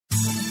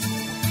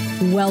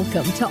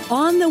Welcome to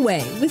On the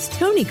Way with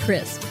Tony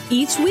Crisp.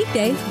 Each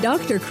weekday,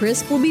 Dr.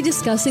 Crisp will be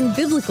discussing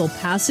biblical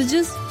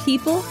passages,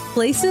 people,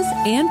 places,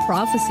 and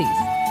prophecies.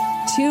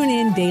 Tune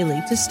in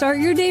daily to start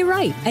your day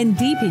right and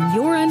deepen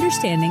your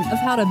understanding of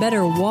how to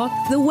better walk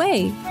the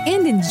way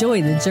and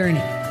enjoy the journey.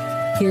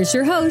 Here's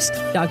your host,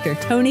 Dr.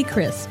 Tony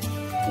Crisp.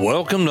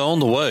 Welcome to On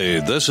the Way.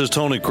 This is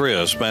Tony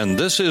Crisp, and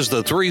this is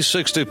the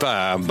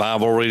 365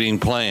 Bible Reading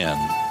Plan.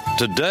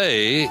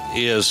 Today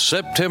is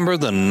September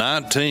the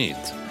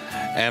 19th,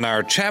 and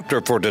our chapter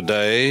for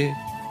today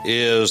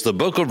is the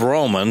book of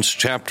Romans,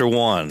 chapter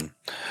 1.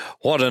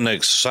 What an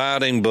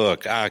exciting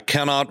book. I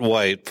cannot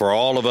wait for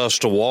all of us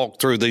to walk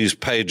through these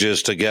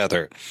pages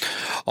together.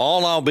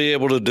 All I'll be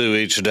able to do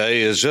each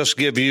day is just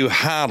give you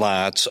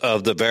highlights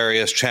of the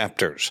various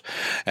chapters.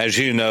 As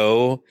you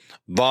know,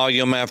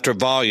 volume after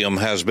volume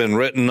has been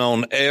written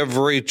on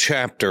every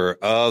chapter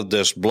of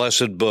this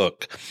blessed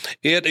book.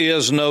 It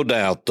is no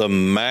doubt the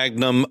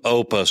magnum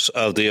opus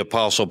of the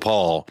Apostle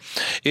Paul.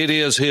 It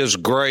is his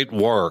great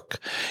work.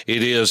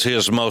 It is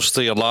his most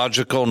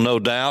theological, no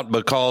doubt,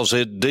 because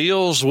it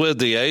deals with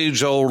the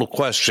age-old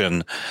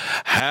question,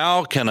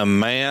 how can a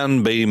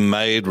man be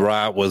made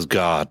right with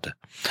God?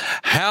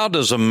 How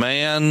does a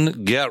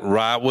man get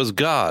right with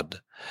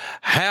God?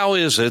 How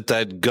is it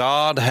that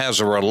God has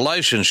a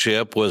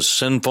relationship with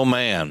sinful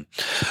man?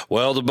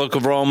 Well, the book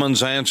of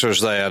Romans answers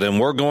that, and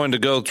we're going to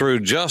go through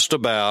just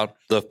about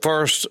the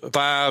first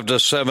 5 to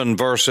 7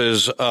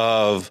 verses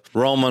of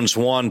Romans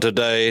 1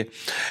 today,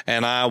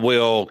 and I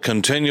will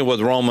continue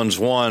with Romans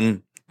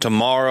 1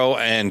 tomorrow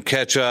and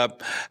catch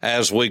up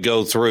as we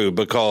go through,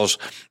 because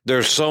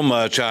there's so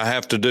much I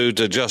have to do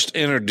to just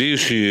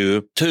introduce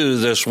you to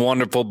this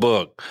wonderful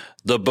book,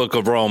 the book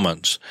of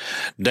Romans.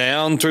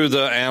 Down through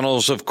the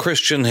annals of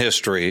Christian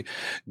history,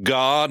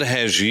 God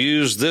has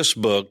used this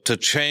book to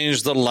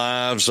change the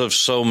lives of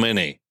so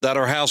many that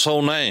are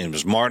household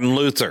names: Martin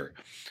Luther,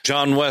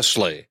 John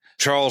Wesley,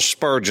 Charles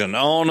Spurgeon,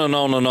 on and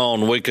on and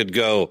on we could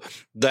go,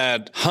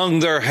 that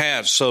hung their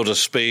hats, so to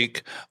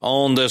speak,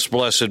 on this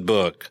blessed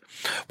book.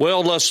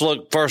 Well, let's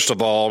look first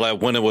of all at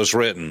when it was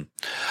written.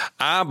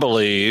 I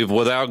believe,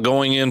 without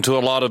going into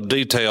a lot of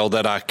detail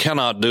that I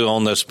cannot do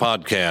on this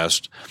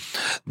podcast,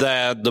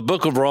 that the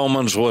book of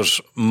Romans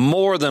was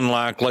more than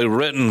likely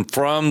written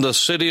from the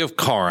city of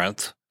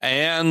Corinth,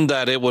 and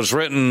that it was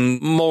written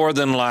more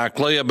than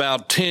likely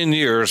about 10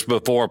 years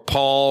before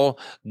Paul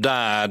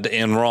died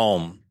in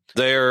Rome.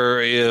 There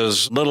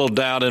is little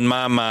doubt in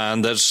my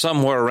mind that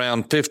somewhere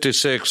around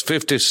 56,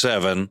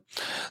 57,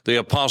 the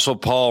Apostle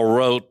Paul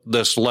wrote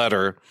this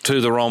letter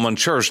to the Roman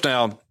church.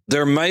 Now,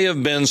 there may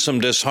have been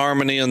some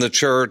disharmony in the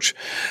church.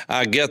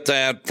 I get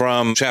that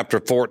from chapter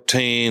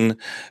 14,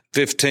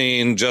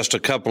 15, just a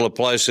couple of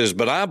places,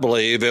 but I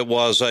believe it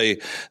was a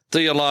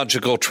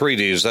theological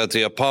treatise that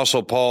the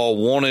Apostle Paul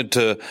wanted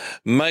to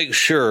make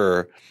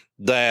sure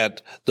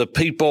that the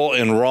people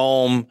in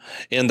Rome,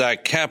 in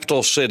that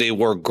capital city,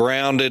 were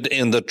grounded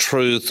in the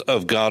truth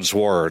of God's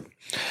word.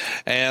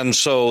 And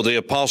so the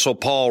Apostle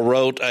Paul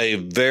wrote a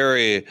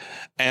very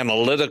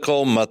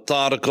analytical,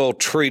 methodical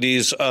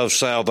treatise of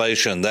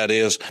salvation. That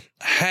is,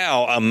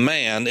 how a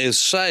man is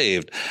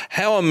saved,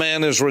 how a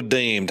man is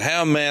redeemed,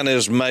 how a man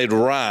is made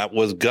right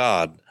with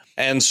God.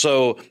 And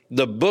so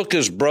the book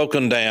is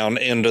broken down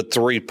into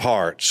 3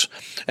 parts.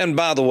 And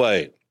by the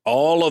way,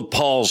 all of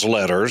Paul's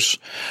letters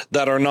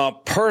that are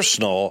not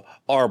personal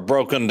are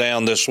broken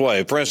down this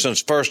way. For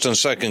instance, 1st and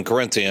 2nd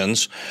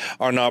Corinthians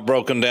are not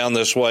broken down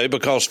this way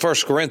because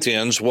 1st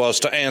Corinthians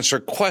was to answer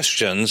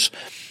questions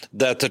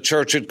that the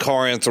church at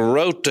Corinth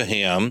wrote to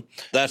him.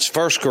 That's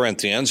 1st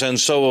Corinthians. And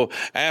so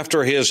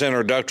after his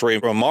introductory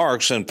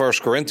remarks in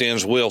 1st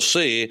Corinthians, we'll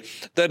see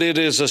that it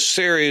is a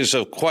series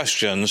of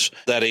questions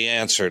that he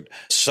answered.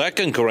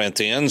 2nd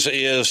Corinthians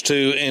is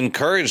to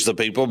encourage the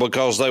people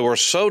because they were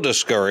so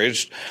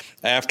discouraged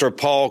after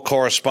Paul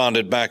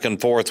corresponded back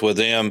and forth with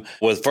them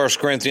with 1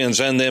 Corinthians,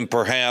 and then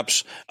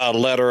perhaps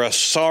a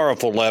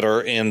sorrowful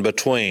letter in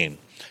between.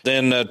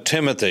 Then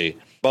Timothy,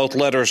 both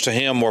letters to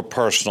him were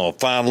personal.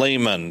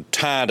 Philemon,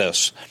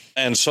 Titus,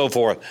 and so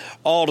forth.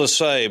 All to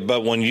say,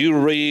 but when you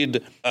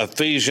read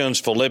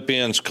Ephesians,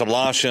 Philippians,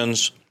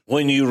 Colossians,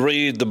 when you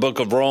read the book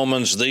of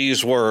Romans,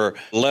 these were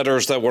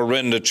letters that were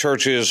written to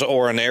churches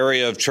or an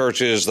area of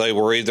churches. They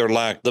were either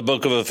like the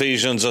book of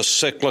Ephesians, a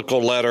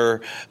cyclical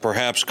letter,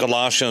 perhaps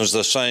Colossians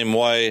the same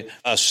way,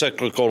 a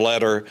cyclical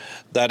letter.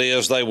 That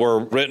is, they were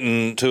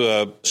written to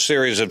a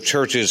series of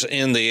churches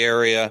in the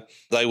area.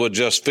 They would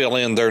just fill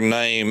in their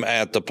name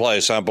at the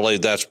place. I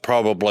believe that's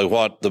probably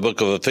what the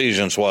book of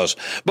Ephesians was.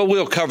 But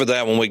we'll cover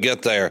that when we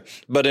get there.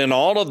 But in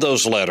all of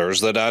those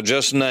letters that I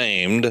just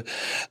named,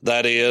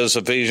 that is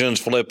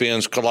Ephesians,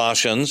 Philippians,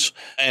 Colossians,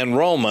 and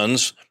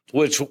Romans,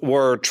 which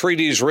were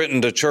treaties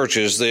written to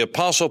churches, the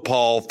Apostle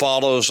Paul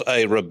follows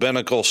a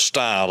rabbinical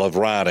style of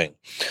writing.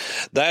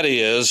 That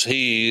is,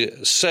 he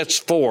sets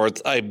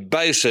forth a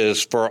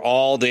basis for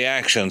all the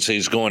actions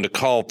he's going to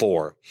call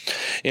for.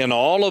 In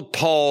all of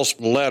Paul's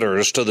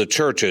letters to the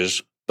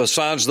churches,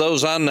 besides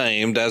those I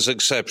named as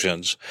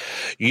exceptions,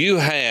 you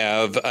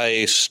have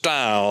a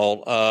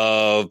style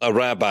of a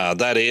rabbi.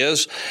 That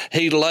is,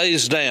 he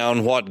lays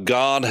down what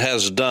God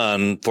has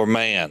done for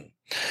man.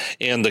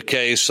 In the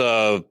case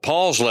of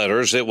Paul's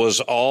letters, it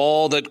was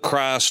all that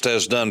Christ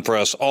has done for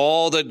us,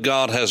 all that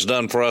God has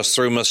done for us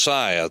through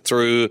Messiah,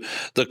 through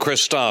the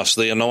Christos,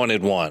 the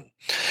Anointed One.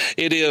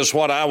 It is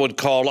what I would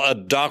call a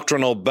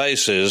doctrinal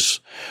basis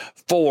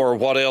for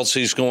what else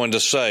he's going to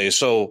say.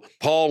 So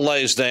Paul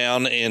lays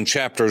down in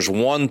chapters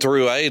 1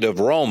 through 8 of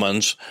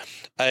Romans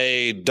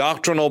a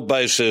doctrinal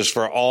basis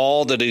for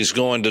all that he's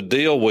going to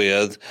deal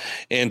with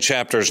in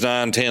chapters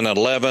 9, 10,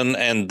 11,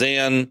 and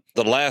then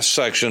the last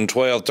section,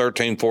 12,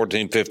 13,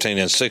 14, 15,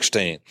 and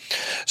 16.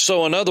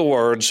 So in other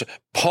words,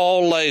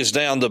 Paul lays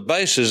down the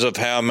basis of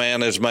how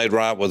man is made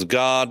right with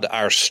God,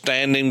 our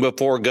standing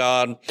before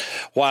God,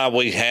 why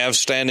we have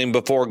standing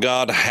before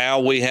God, how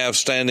we have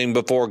standing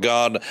before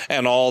God,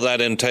 and all that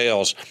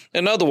entails.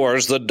 In other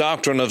words, the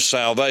doctrine of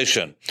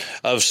salvation,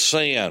 of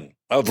sin,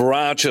 of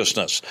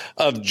righteousness,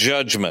 of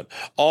judgment,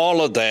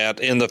 all of that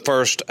in the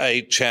first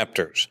 8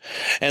 chapters.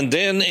 And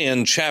then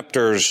in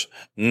chapters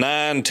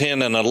 9,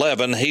 10, and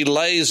 11, he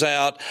lays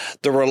out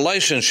the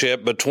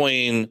relationship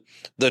between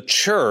the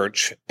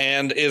church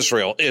and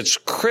Israel. It's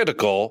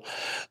critical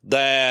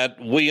that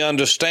we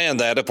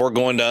understand that if we're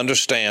going to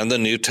understand the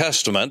New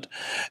Testament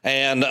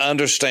and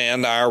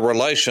understand our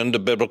relation to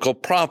biblical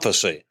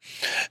prophecy.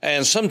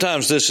 And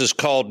sometimes this is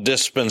called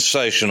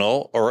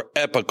dispensational or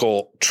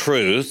epical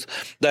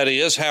truth. That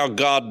is how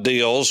God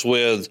deals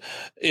with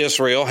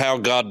Israel, how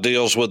God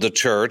deals with the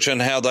church,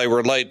 and how they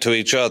relate to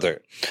each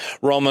other.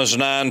 Romans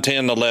 9,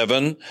 10,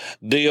 11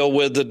 deal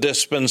with the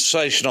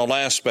dispensational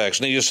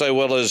aspects. Now you say,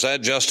 well, is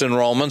that just in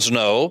Romans?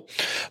 No.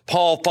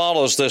 Paul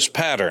follows this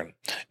pattern.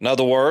 In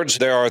other words,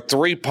 there are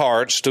 3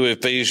 parts to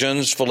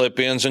Ephesians,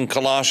 Philippians, and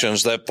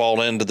Colossians that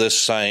fall into this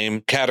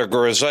same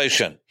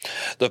categorization.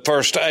 The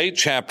first 8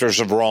 chapters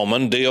of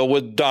Romans deal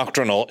with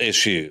doctrinal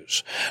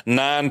issues.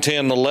 9,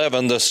 10,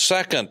 11, the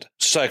second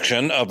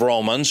section of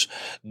Romans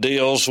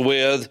deals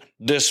with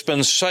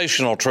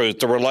dispensational truth,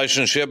 the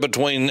relationship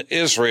between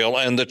Israel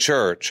and the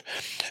church.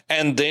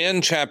 And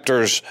then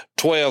chapters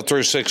 12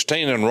 through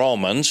 16 in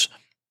Romans,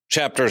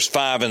 chapters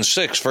 5 and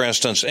 6, for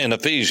instance, in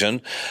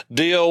Ephesians,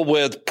 deal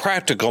with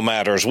practical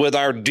matters, with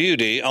our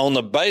duty on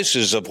the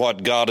basis of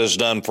what God has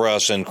done for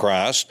us in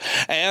Christ,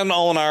 and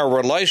on our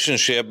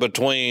relationship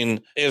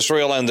between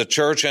Israel and the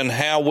church and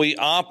how we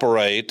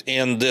operate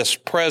in this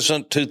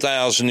present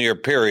 2,000-year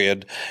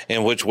period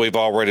in which we've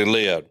already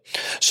lived.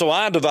 So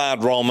I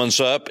divide Romans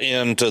up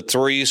into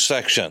 3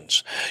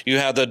 sections. You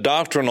have the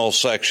doctrinal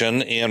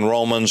section in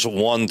Romans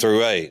 1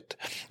 through 8.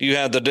 You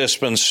have the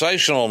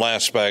dispensational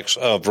aspects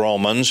of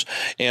Romans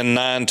in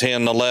 9,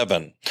 10,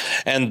 11.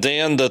 And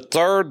then the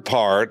third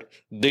part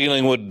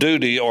dealing with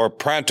duty or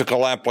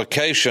practical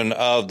application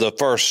of the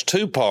first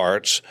 2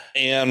 parts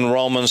in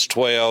Romans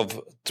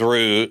 12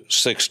 through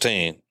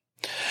 16.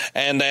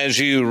 And as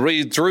you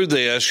read through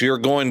this, you're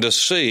going to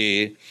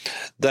see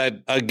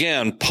that,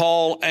 again,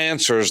 Paul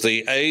answers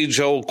the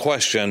age-old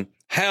question,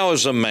 how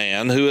is a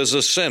man who is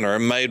a sinner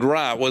made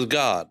right with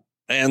God?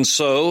 And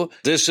so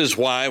this is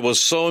why it was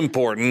so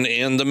important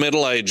in the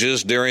Middle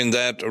Ages during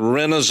that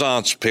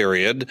Renaissance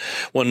period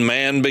when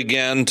man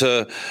began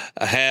to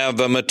have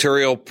a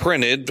material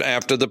printed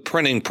after the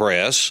printing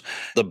press.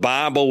 The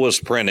Bible was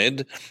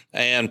printed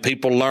and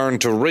people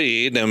learned to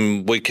read,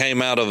 and we came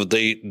out of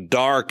the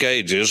dark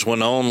ages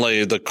when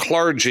only the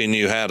clergy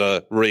knew how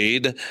to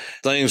read.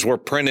 Things were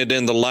printed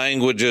in the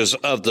languages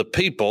of the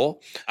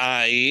people,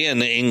 i.e.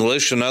 in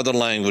English and other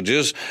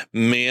languages.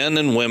 Men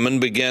and women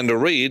began to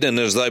read, and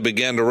as they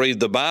began to read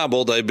the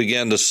Bible, they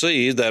began to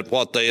see that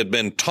what they had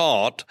been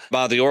taught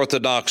by the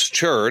Orthodox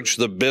Church,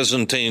 the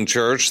Byzantine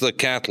Church, the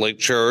Catholic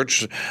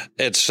Church,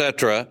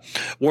 etc.,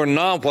 were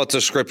not what the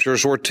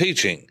Scriptures were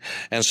teaching.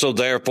 And so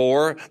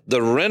therefore,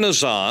 the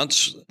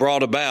Renaissance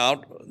brought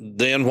about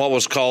then what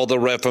was called the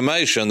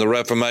Reformation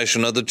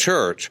of the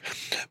church.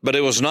 But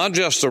it was not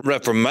just the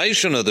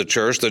Reformation of the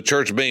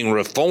church being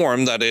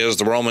reformed, that is,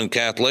 the Roman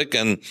Catholic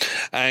and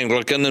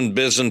Anglican and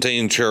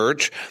Byzantine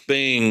church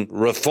being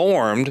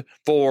reformed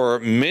for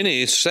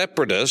many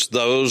separatists,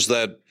 those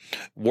that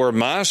were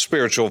my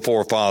spiritual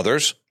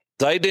forefathers.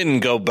 They didn't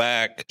go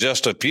back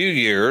just a few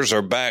years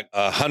or back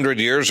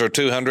 100 years or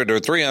 200 or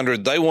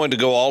 300. They wanted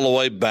to go all the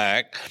way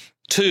back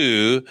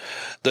to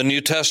the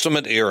New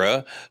Testament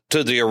era,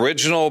 to the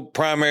original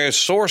primary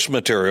source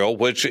material,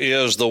 which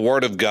is the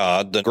Word of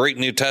God, the Greek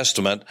New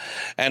Testament,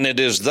 and it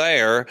is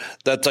there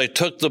that they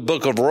took the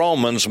book of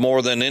Romans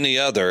more than any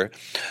other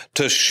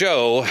to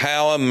show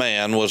how a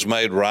man was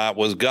made right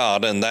with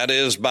God, and that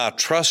is by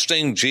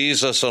trusting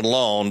Jesus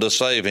alone to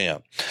save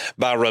him,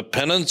 by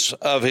repentance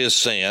of his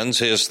sins,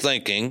 his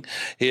thinking,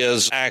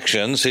 his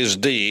actions, his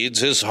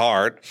deeds, his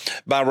heart,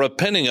 by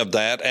repenting of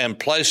that and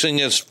placing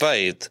his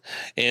faith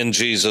in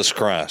Jesus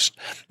Christ.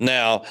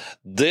 Now,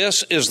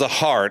 this is the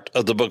heart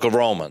of the book of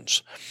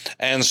Romans.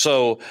 And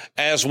so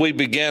as we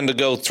begin to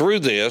go through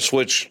this,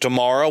 which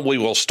tomorrow we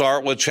will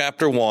start with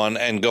chapter 1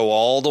 and go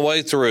all the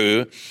way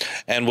through,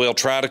 and we'll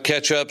try to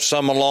catch up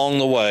some along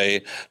the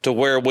way to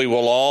where we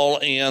will all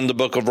end the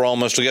book of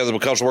Romans together,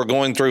 because we're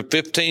going through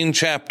 15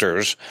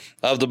 chapters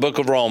of the book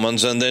of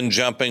Romans and then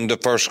jumping to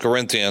 1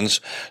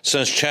 Corinthians,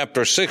 since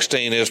chapter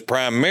 16 is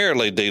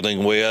primarily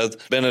dealing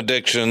with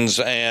benedictions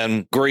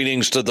and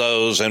greetings to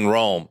those in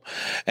Rome.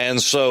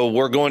 And so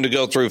we're going to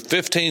go through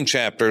 15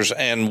 chapters,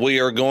 and we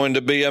are going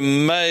to be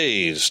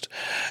amazed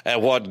at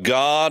what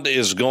God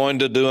is going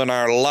to do in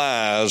our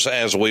lives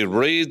as we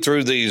read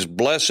through these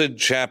blessed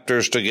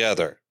chapters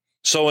together.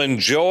 So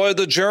enjoy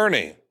the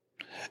journey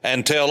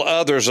and tell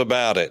others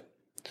about it,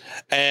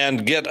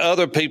 and get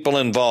other people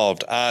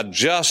involved. I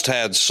just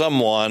had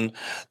someone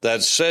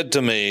that said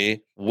to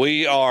me,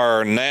 we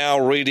are now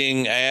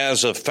reading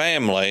as a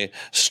family,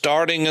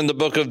 starting in the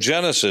book of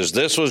Genesis.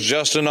 This was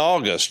just in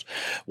August.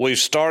 We've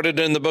started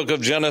in the book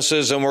of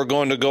Genesis, and we're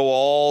going to go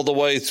all the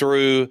way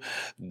through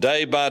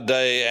day by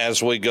day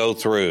as we go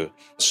through.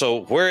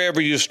 So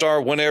wherever you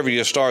start, whenever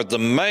you start, the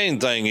main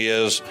thing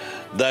is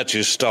that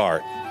you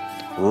start.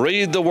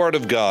 Read the Word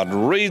of God.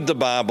 Read the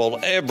Bible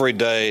every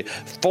day.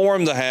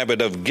 Form the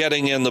habit of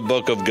getting in the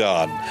book of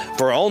God.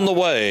 For On the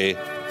Way,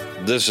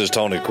 this is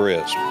Tony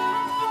Crisp.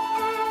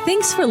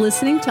 Thanks for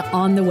listening to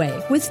On the Way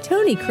with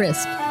Tony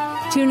Crisp.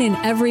 Tune in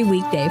every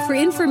weekday for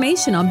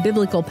information on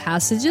biblical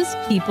passages,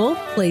 people,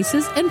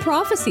 places, and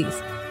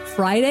prophecies.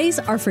 Fridays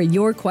are for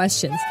your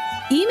questions.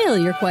 Email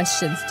your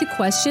questions to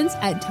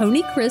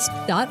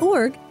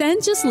questions@tonycrisp.org.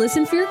 Then just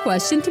listen for your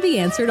question to be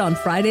answered on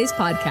Friday's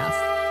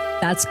podcast.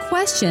 That's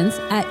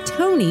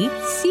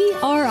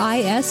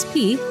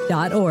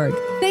questions@tonycrisp.org.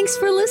 Thanks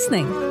for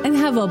listening, and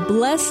have a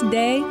blessed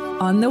day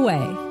on the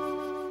way.